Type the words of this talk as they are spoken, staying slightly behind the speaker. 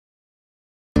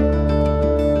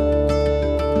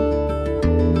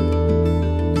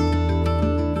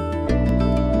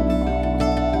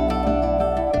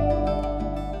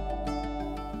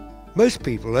Most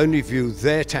people only view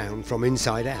their town from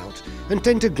inside out and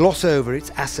tend to gloss over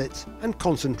its assets and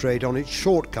concentrate on its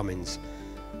shortcomings.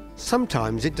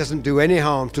 Sometimes it doesn't do any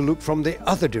harm to look from the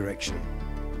other direction,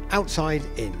 outside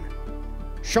in.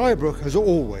 Shirebrook has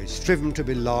always striven to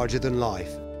be larger than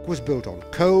life, was built on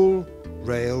coal,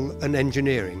 rail and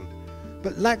engineering,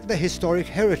 but lacked the historic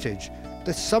heritage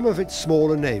that some of its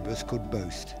smaller neighbours could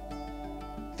boast.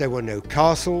 There were no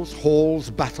castles, halls,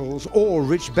 battles or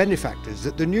rich benefactors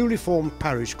that the newly formed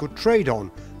parish could trade on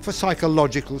for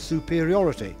psychological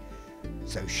superiority.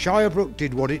 So Shirebrook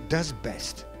did what it does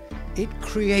best. It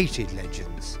created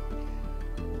legends.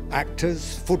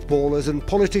 Actors, footballers and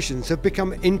politicians have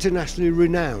become internationally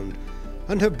renowned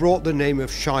and have brought the name of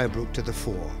Shirebrook to the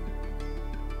fore.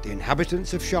 The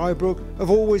inhabitants of Shirebrook have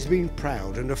always been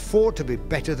proud and have fought to be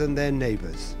better than their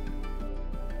neighbours.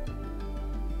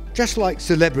 Just like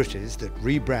celebrities that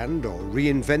rebrand or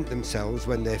reinvent themselves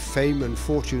when their fame and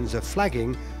fortunes are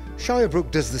flagging, Shirebrook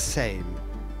does the same,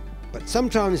 but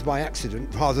sometimes by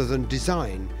accident rather than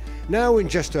design. Now in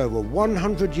just over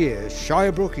 100 years,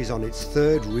 Shirebrook is on its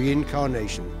third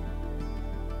reincarnation.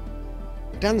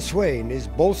 Dan Swain is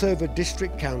Bolsover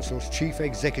District Council's Chief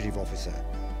Executive Officer.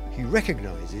 He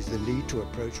recognises the need to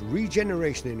approach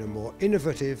regeneration in a more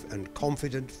innovative and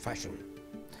confident fashion.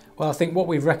 Well, I think what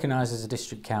we've recognised as a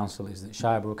district council is that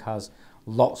Shirebrook has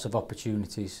lots of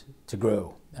opportunities to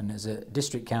grow, and as a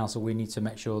district council we need to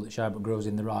make sure that Shirebrook grows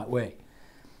in the right way,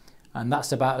 and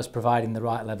that's about us providing the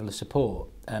right level of support.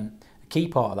 A key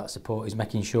part of that support is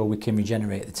making sure we can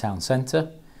regenerate the town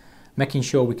centre, making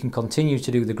sure we can continue to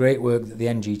do the great work that the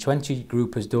NG20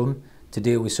 group has done to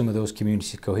deal with some of those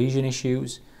community cohesion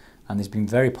issues, and there's been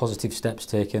very positive steps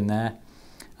taken there.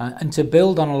 And to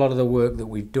build on a lot of the work that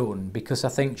we've done, because I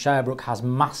think Shirebrook has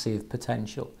massive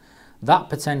potential. That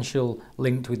potential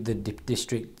linked with the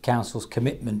District Council's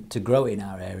commitment to growing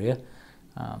our area,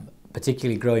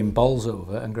 particularly growing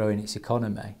Bolsover and growing its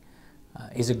economy,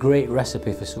 is a great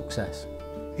recipe for success.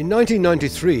 In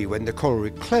 1993, when the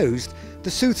colliery closed, the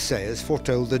soothsayers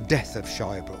foretold the death of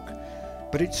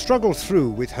Shirebrook, but it struggled through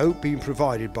with hope being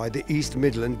provided by the East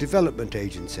Midland Development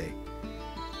Agency.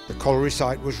 The colliery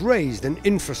site was raised and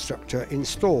infrastructure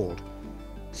installed.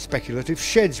 Speculative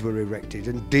sheds were erected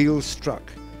and deals struck.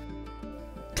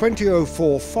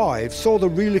 2004-05 saw the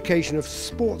relocation of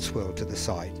Sportsworld to the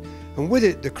site, and with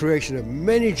it the creation of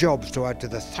many jobs to add to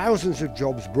the thousands of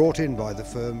jobs brought in by the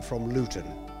firm from Luton.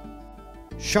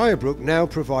 Shirebrook now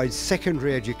provides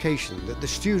secondary education that the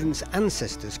students'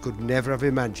 ancestors could never have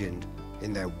imagined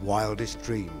in their wildest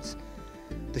dreams.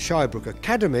 The Shirebrook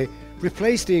Academy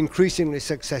replaced the increasingly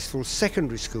successful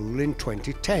secondary school in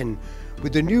 2010,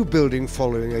 with the new building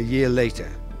following a year later.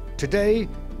 Today,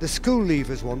 the school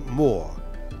leavers want more.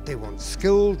 They want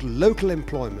skilled local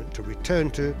employment to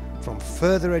return to from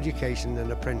further education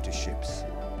and apprenticeships.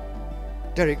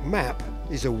 Derek Mapp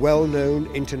is a well-known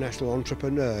international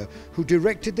entrepreneur who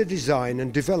directed the design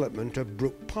and development of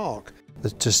Brook Park.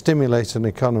 To stimulate an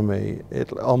economy,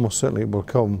 it almost certainly will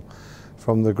come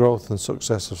from the growth and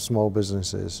success of small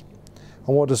businesses.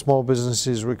 And what do small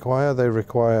businesses require? They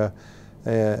require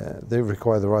the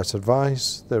right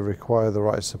advice, they require the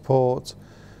right support,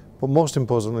 but most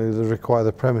importantly they require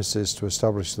the premises to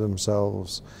establish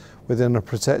themselves within a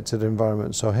protected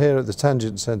environment. So here at the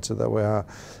Tangent Centre that we are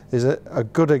is a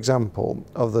good example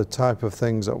of the type of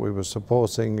things that we were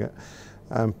supporting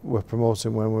and were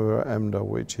promoting when we were at EMDA,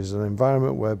 which is an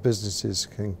environment where businesses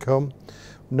can come,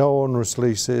 no onerous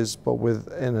leases, but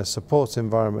within a support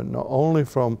environment, not only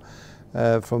from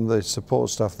the support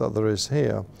staff that there is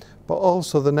here, but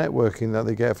also the networking that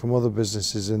they get from other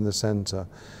businesses in the centre,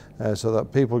 so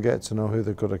that people get to know who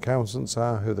the good accountants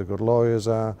are, who the good lawyers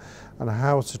are, and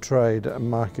how to trade and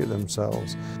market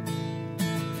themselves.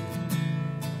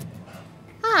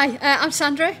 Hi, I'm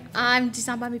Sandra. I'm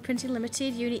Design by Me Printing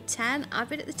Limited, Unit 10. I've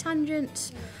been at the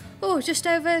Tangent just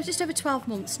over 12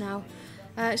 months now.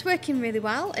 It's working really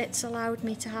well. It's allowed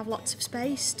me to have lots of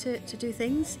space to do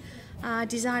things.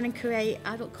 Design and create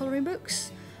adult colouring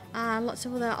books, and lots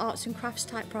of other arts and crafts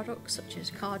type products such as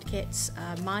card kits,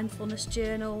 mindfulness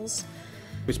journals.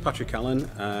 It's Patrick Allen.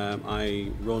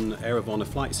 I run Air of Honour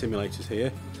flight simulators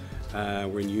here.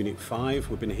 We're in Unit 5.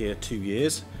 We've been here 2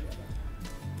 years.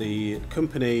 The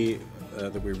company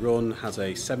that we run has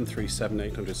a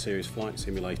 737-800 series flight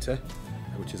simulator,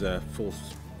 which is a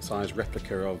full-size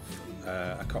replica of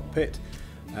a cockpit.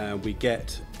 We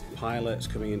get pilots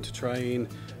coming in to train,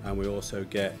 and we also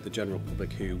get the general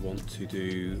public who want to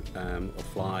do or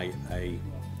fly a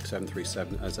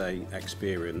 737 as an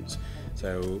experience.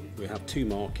 So we have two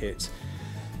markets.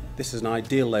 This is an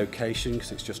ideal location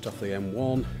because it's just off the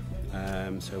M1.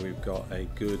 So we've got a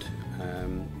good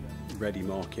ready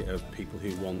market of people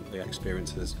who want the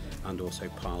experiences and also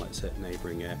pilots at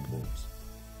neighbouring airports.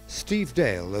 Steve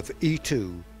Dale of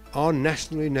E2 are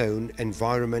nationally known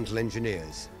environmental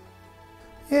engineers.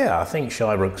 Yeah, I think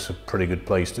Shirebrook's a pretty good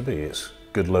place to be. It's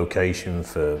a good location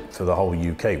for the whole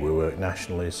UK. We work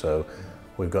nationally, so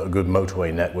we've got a good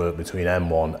motorway network between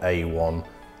M1, A1,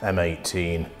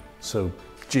 M18. So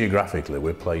geographically,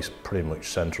 we're placed pretty much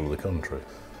central of the country.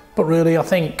 But really, I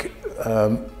think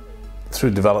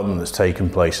through development that's taken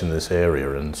place in this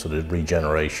area and sort of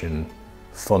regeneration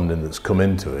funding that's come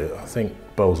into it, I think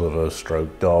Bolsover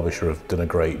 / Derbyshire have done a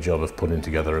great job of putting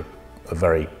together a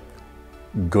very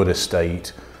good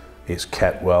estate. It's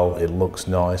kept well, it looks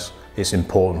nice. It's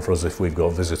important for us if we've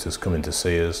got visitors coming to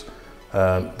see us,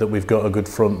 that we've got a good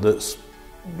front that's,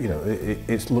 you know,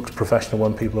 it looks professional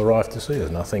when people arrive to see us.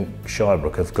 And I think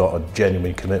Shirebrook have got a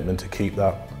genuine commitment to keep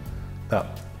that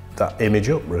image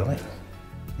up, really.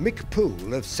 Mick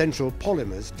Poole of Central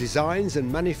Polymers designs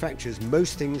and manufactures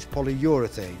most things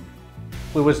polyurethane.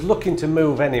 We was looking to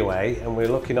move anyway, and we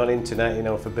were looking on internet, you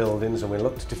know, for buildings, and we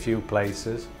looked at a few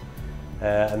places.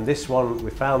 And this one,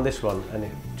 we found this one, and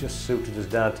it just suited us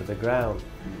down to the ground.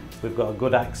 We've got a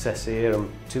good access here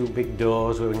and 2 big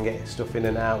doors where we can get stuff in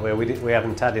and out where we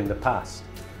haven't had in the past.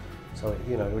 So,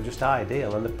 you know, it was just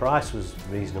ideal, and the price was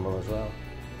reasonable as well.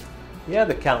 Yeah,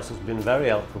 the council's been very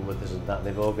helpful with us and that.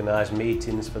 They've organised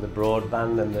meetings for the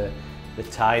broadband and the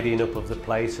tidying up of the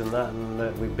place and that,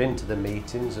 and we've been to the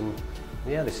meetings, and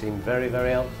yeah, they seem very,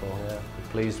 very helpful. Yeah, we're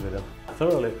pleased with them. I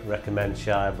thoroughly recommend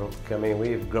Shirebrook. I mean,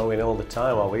 we're growing all the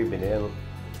time while we've been here.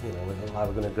 You know, we look like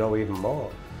we're going to grow even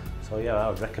more. So yeah, I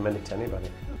would recommend it to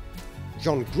anybody.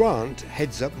 John Grant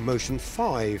heads up Motion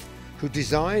 5, who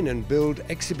design and build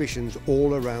exhibitions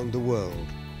all around the world.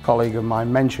 A colleague of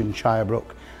mine mentioned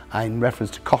Shirebrook in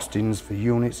reference to costings for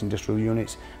units, industrial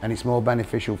units, and it's more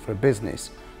beneficial for a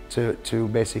business to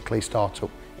basically start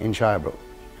up in Shirebrook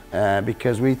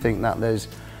because we think that there's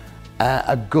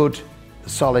a good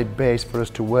solid base for us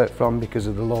to work from because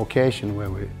of the location where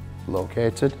we're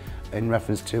located in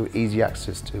reference to easy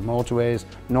access to motorways,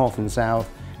 north and south,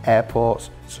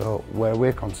 airports, so where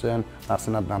we're concerned that's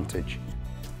an advantage.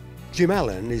 Jim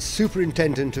Allen is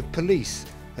Superintendent of Police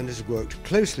and has worked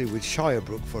closely with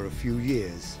Shirebrook for a few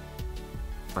years.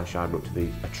 I find Shirebrook to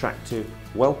be attractive,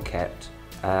 well kept,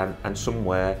 and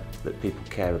somewhere that people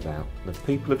care about. The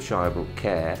people of Shirebrook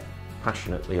care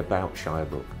passionately about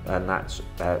Shirebrook, and that's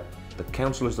the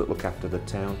councillors that look after the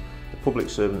town, the public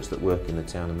servants that work in the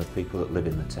town, and the people that live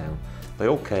in the town. They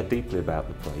all care deeply about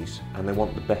the place and they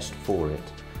want the best for it.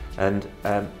 And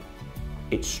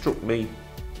it struck me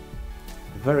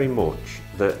very much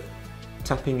that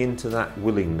tapping into that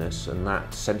willingness and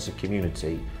that sense of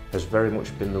community has very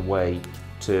much been the way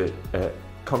to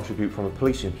contribute from a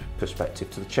policing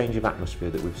perspective to the change of atmosphere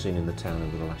that we've seen in the town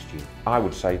over the last year. I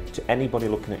would say to anybody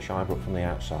looking at Shirebrook from the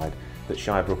outside that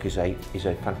Shirebrook is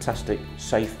a fantastic,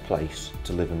 safe place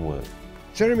to live and work.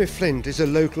 Jeremy Flint is a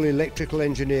local electrical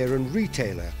engineer and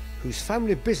retailer whose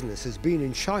family business has been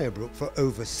in Shirebrook for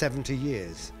over 70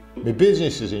 years. My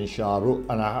business is in Shirebrook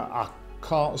and I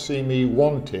can't see me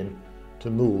wanting to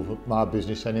move my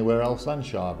business anywhere else than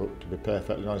Shirebrook, to be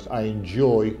perfectly honest. I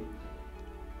enjoy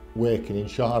working in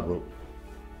Shirebrook.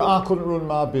 I couldn't run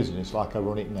my business like I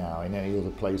run it now in any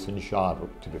other place than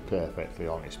Shirebrook, to be perfectly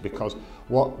honest, because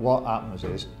what happens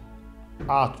is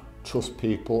I trust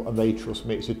people and they trust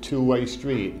me. It's a two-way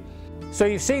street. So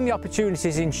you've seen the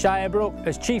opportunities in Shirebrook.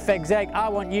 As Chief Exec, I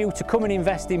want you to come and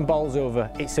invest in Bolsover.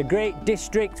 It's a great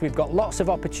district, we've got lots of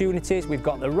opportunities, we've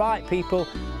got the right people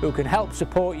who can help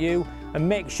support you and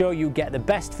make sure you get the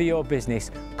best for your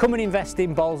business. Come and invest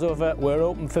in Bolsover, we're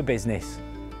open for business.